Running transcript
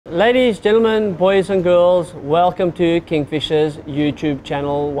Ladies, gentlemen, boys and girls, welcome to Kingfisher's YouTube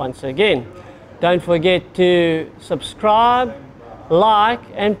channel once again. Don't forget to subscribe, like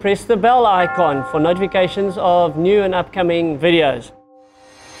and press the bell icon for notifications of new and upcoming videos.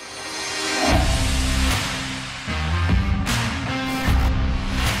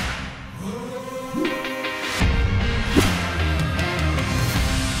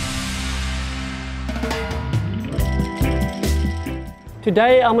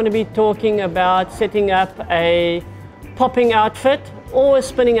 Today I'm going to be talking about setting up a popping outfit or a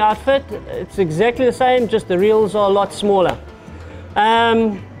spinning outfit. It's exactly the same, just the reels are a lot smaller.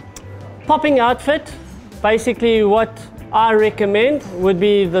 Popping outfit, basically what I recommend would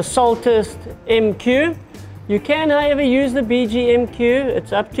be the Saltist MQ. You can, however, use the BG MQ,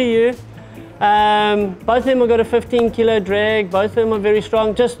 it's up to you. Both of them have got a 15 kilo drag, both of them are very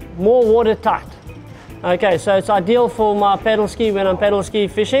strong, just more watertight. Okay, so it's ideal for my paddle ski when I'm paddle ski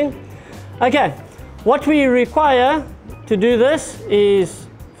fishing. Okay, what we require to do this is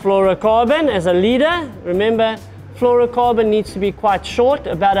fluorocarbon as a leader. Remember, fluorocarbon needs to be quite short,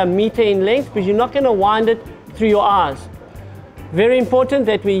 about 1 meter in length, because you're not going to wind it through your eyes. Very important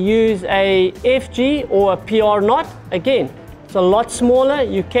that we use a FG or a PR knot. Again, it's a lot smaller,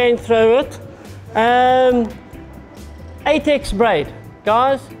 you can throw it. 8X braid,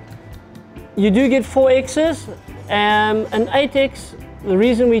 guys. You do get 4X's, an 8X, the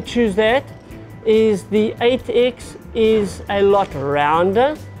reason we choose that is the 8X is a lot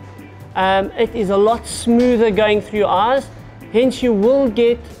rounder, it is a lot smoother going through your eyes, hence you will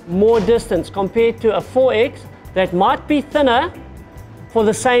get more distance compared to a 4X that might be thinner for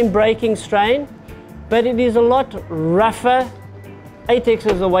the same braking strain, but it is a lot rougher. 8X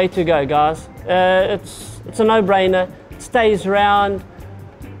is the way to go, guys. It's a no-brainer, it stays round.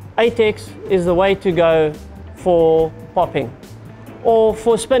 8X is the way to go for popping or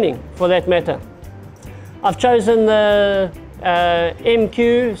for spinning for that matter. I've chosen the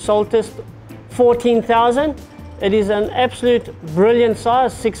MQ Saltist 14,000. It is an absolute brilliant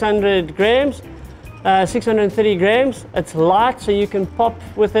size, 600 grams, 630 grams. It's light, so you can pop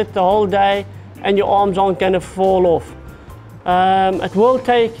with it the whole day and your arms aren't going to fall off. It will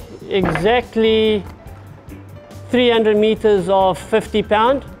take exactly 300 meters of 50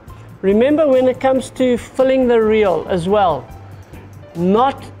 pound. Remember, when it comes to filling the reel as well,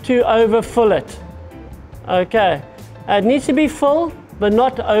 not to overfill it. Okay, it needs to be full, but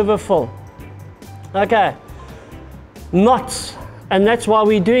not overfull. Okay, knots, and that's why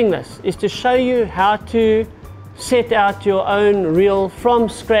we're doing this, is to show you how to set out your own reel from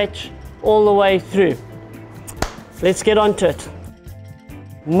scratch all the way through. Let's get on to it.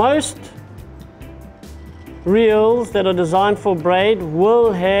 Most reels that are designed for braid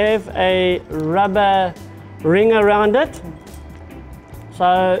will have a rubber ring around it.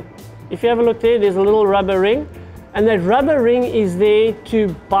 So if you have a look there, there's a little rubber ring, and that rubber ring is there to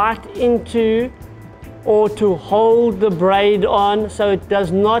bite into or to hold the braid on so it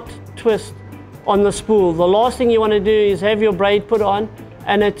does not twist on the spool. The last thing you want to do is have your braid put on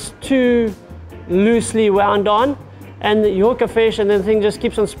and it's too loosely wound on and you hook a fish and the thing just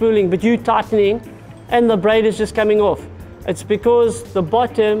keeps on spooling, but you tightening and the braid is just coming off. It's because the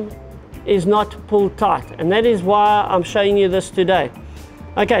bottom is not pulled tight, and that is why I'm showing you this today.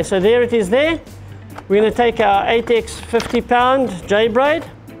 Okay, so there it is there. We're going to take our 8X 50 pound J braid,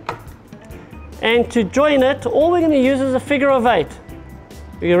 and to join it, all we're going to use is a figure of 8.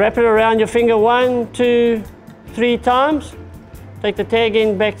 You can wrap it around your finger 1, 2, 3 times. Take the tag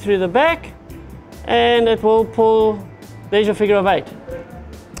end back through the back, and it will pull. There's your figure of 8.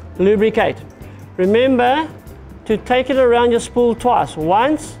 Lubricate. Remember to take it around your spool twice.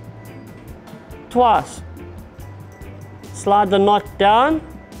 Once, twice. Slide the knot down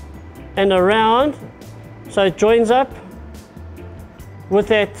and around so it joins up with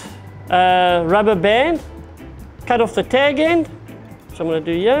that rubber band. Cut off the tag end. So I'm going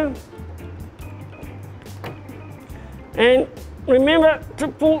to do here. And remember to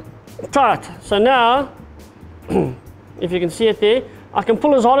pull tight. So now, if you can see it there, I can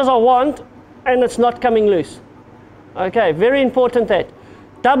pull as hard as I want and it's not coming loose. Okay, very important that.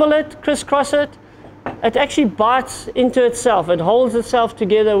 Double it, crisscross it. It actually bites into itself. It holds itself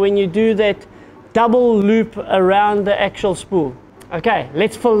together when you do that double loop around the actual spool. Okay,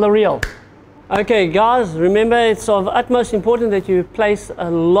 let's fill the reel. Okay guys, remember it's of utmost importance that you place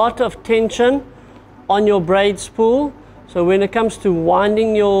a lot of tension on your braid spool. So when it comes to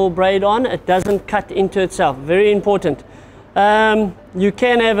winding your braid on, it doesn't cut into itself. Very important. You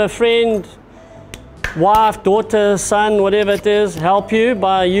can have a friend, wife, daughter, son, whatever it is, help you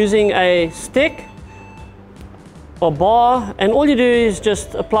by using a stick. or bar, and all you do is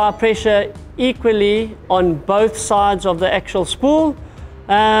just apply pressure equally on both sides of the actual spool,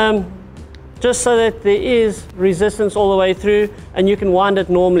 just so that there is resistance all the way through and you can wind it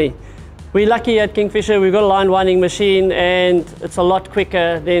normally. We're lucky at Kingfisher, we've got a line winding machine, and it's a lot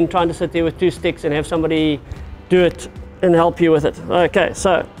quicker than trying to sit there with 2 sticks and have somebody do it and help you with it. Okay,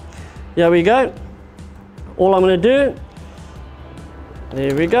 so here we go. All I'm going to do,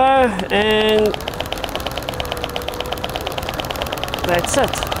 there we go, and that's it.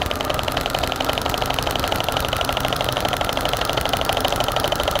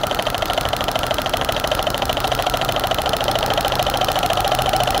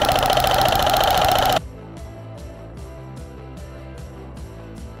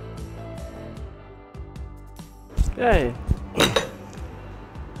 Okay,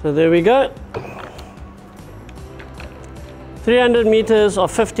 so there we go. 300 meters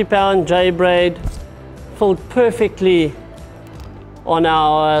of 50-pound J Braid filled perfectly on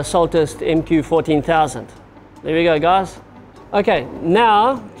our Saltist MQ 14,000. There we go, guys. Okay,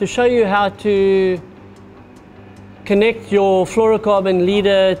 now to show you how to connect your fluorocarbon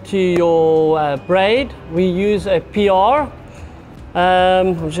leader to your braid, we use a PR.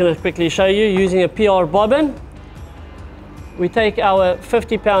 I'm just going to quickly show you using a PR bobbin. We take our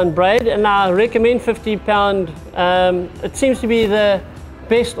 50-pound braid, and I recommend 50-pound. It seems to be the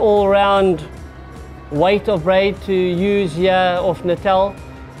best all-round weight of braid to use here off Natal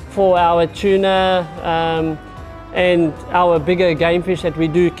for our tuna and our bigger game fish that we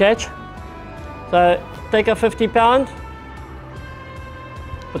do catch. So take a 50-pound,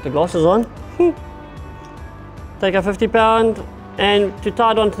 put the glasses on, take a 50-pound, and to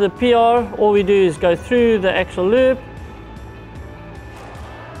tie it onto the PR, all we do is go through the actual loop,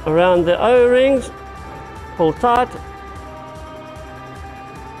 around the O-rings, pull tight.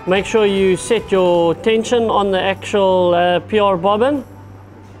 Make sure you set your tension on the actual PR bobbin.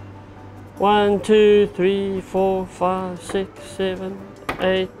 1, 2, 3, 4, 5, 6, 7,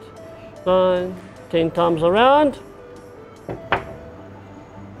 8, 9, 10 times around.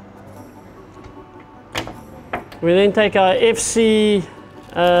 We then take our FC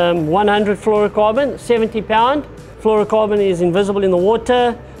 100 fluorocarbon, 70-pound. Fluorocarbon is invisible in the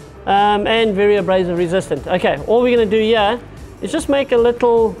water and very abrasive resistant. Okay, all we're going to do here is just make a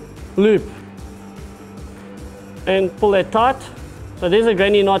little loop and pull that tight. So there's a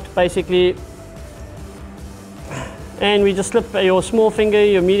granny knot basically, and we just slip your small finger,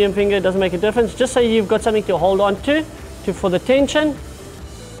 your medium finger, it doesn't make a difference, just so you've got something to hold on to for the tension.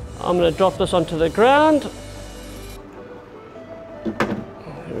 I'm going to drop this onto the ground.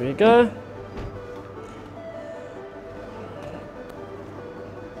 There we go.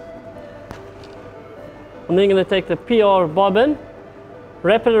 I'm then going to take the PR bobbin,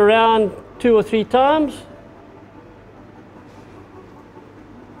 wrap it around 2 or 3 times,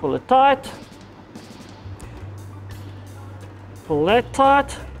 pull it tight, pull that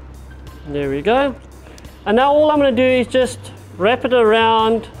tight, there we go. And now all I'm going to do is just wrap it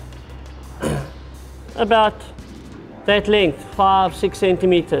around about that length, 5-6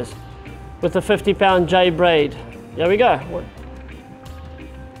 centimeters, with a 50-pound J Braid. There we go.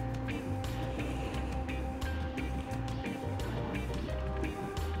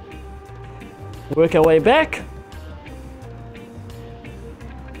 Work our way back.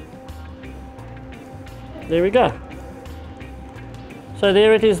 There we go. So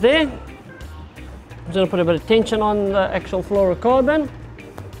there it is there. I'm just going to put a bit of tension on the actual fluorocarbon.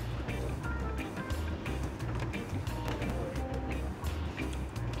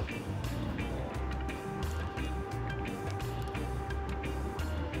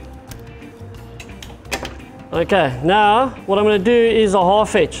 Okay, now what I'm going to do is a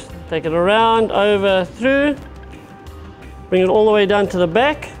half hitch. Take it around, over, through, bring it all the way down to the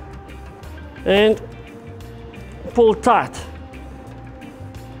back, and pull tight.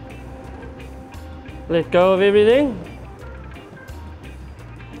 Let go of everything.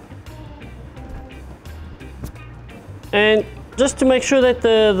 And just to make sure that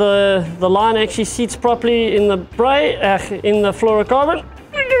the line actually seats properly in the braid, in the fluorocarbon,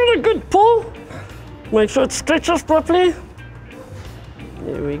 give it a good pull. Make sure it stretches properly.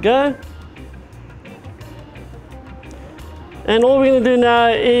 There we go. And all we're going to do now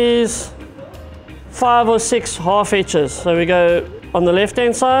is 5 or 6 half hitches. So we go on the left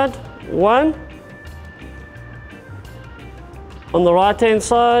hand side, 1. On the right hand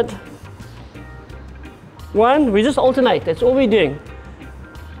side, 1. We just alternate, that's all we're doing.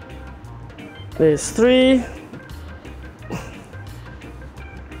 There's 3.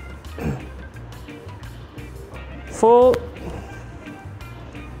 4.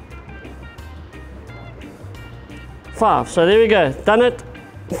 5. So there we go, done it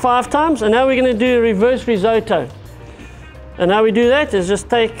 5 times, and now we're going to do a reverse risotto. And how we do that is just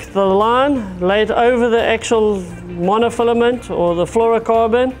take the line, lay it over the actual monofilament or the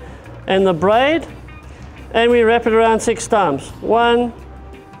fluorocarbon and the braid, and we wrap it around 6 times. 1,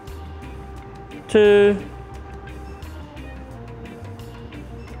 2,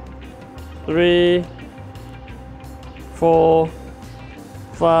 3, 4,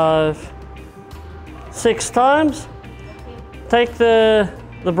 5, 6 times. Take the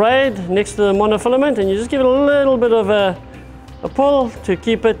braid next to the monofilament and you just give it a little bit of a pull to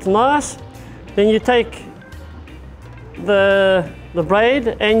keep it nice. Then you take the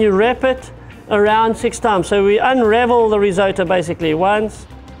braid and you wrap it around 6 times. So we unravel the risotto basically. Once,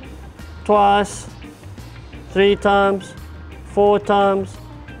 twice, 3 times, 4 times,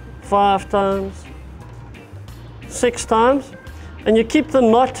 5 times, 6 times, and you keep the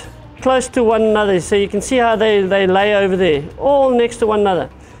knot close to one another, so you can see how they lay over there, all next to one another.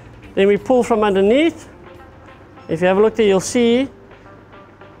 Then we pull from underneath. If you have a look there, you'll see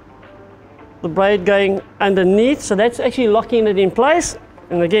the braid going underneath, so that's actually locking it in place.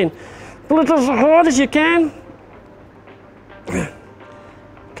 And again, pull it as hard as you can,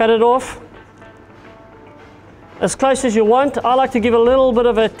 cut it off as close as you want. I like to give a little bit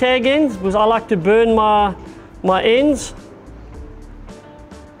of a tag end because I like to burn my ends.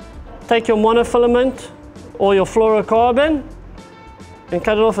 Take your monofilament or your fluorocarbon and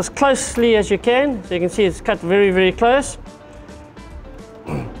cut it off as closely as you can. So you can see it's cut very, very close.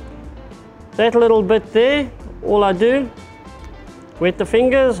 That little bit there, all I do, wet the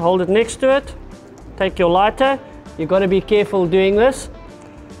fingers, hold it next to it, take your lighter. You've got to be careful doing this.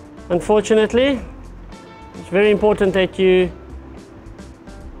 Unfortunately, it's very important that you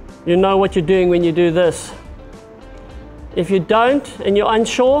know what you're doing when you do this. If you don't and you're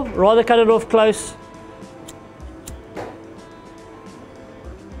unsure, rather cut it off close.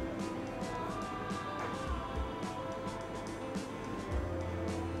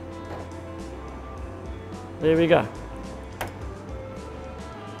 There we go.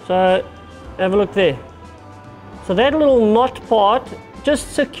 So have a look there. So that little knot part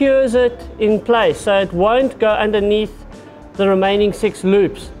just secures it in place so it won't go underneath the remaining 6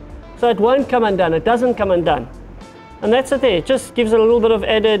 loops. So it won't come undone, it doesn't come undone. And that's it there, it just gives it a little bit of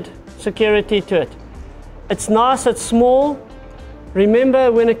added security to it. It's nice, it's small.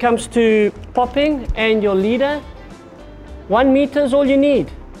 Remember, when it comes to popping and your leader, 1 meter is all you need.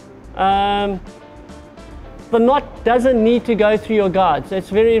 The knot doesn't need to go through your guards. It's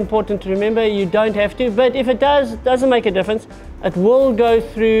very important to remember, you don't have to, but if it does, it doesn't make a difference. It will go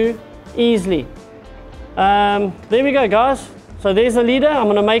through easily. There we go, guys. So there's the leader. I'm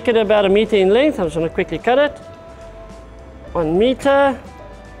gonna make it about 1 meter in length. I'm just gonna quickly cut it. 1 meter.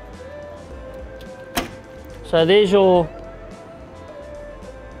 So there's your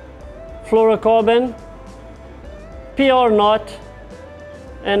fluorocarbon, PR knot,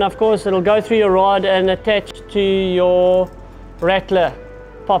 and of course it'll go through your rod and attach to your rattler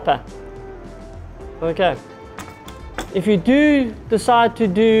popper. Okay. If you do decide to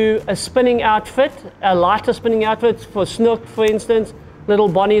do a spinning outfit, a lighter spinning outfit for snook, for instance, little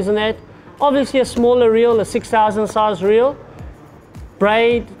bonnies and that, obviously a smaller reel, a 6,000 size reel,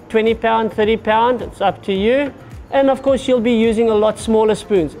 braid, 20 pound, 30 pound, it's up to you. And of course you'll be using a lot smaller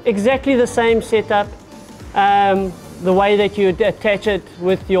spoons. Exactly the same setup, the way that you attach it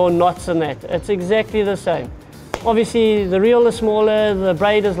with your knots and that. It's exactly the same. Obviously the reel is smaller, the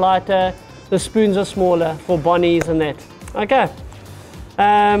braid is lighter, the spoons are smaller for bonnies and that. Okay.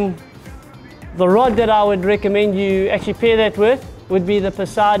 The rod that I would recommend you actually pair that with would be the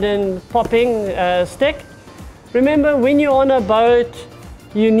Poseidon popping stick. Remember, when you're on a boat,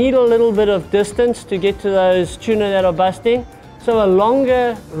 you need a little bit of distance to get to those tuna that are busting. So a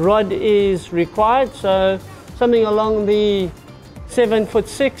longer rod is required. So something along the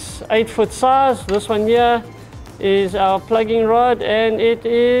 7'6", 8 foot size. This one here is our plugging rod, and it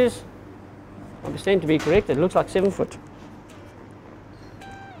is, I'm stand to be correct, it looks like 7 foot.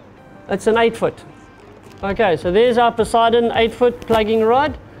 It's an 8 foot. Okay, so there's our Poseidon 8 foot plugging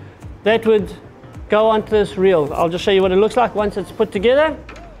rod. That would go onto this reel. I'll just show you what it looks like once it's put together.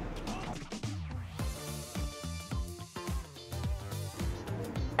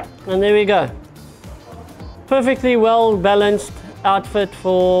 And there we go. Perfectly well balanced outfit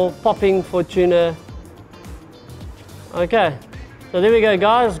for popping for tuna. Okay, so there we go,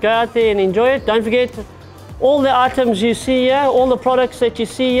 guys. Go out there and enjoy it. Don't forget, all the items you see here, all the products that you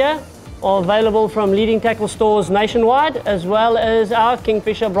see here are available from leading tackle stores nationwide, as well as our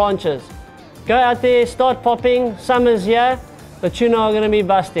Kingfisher branches. Go out there, start popping. Summer's here, the tuna are going to be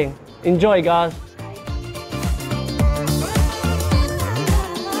busting. Enjoy, guys.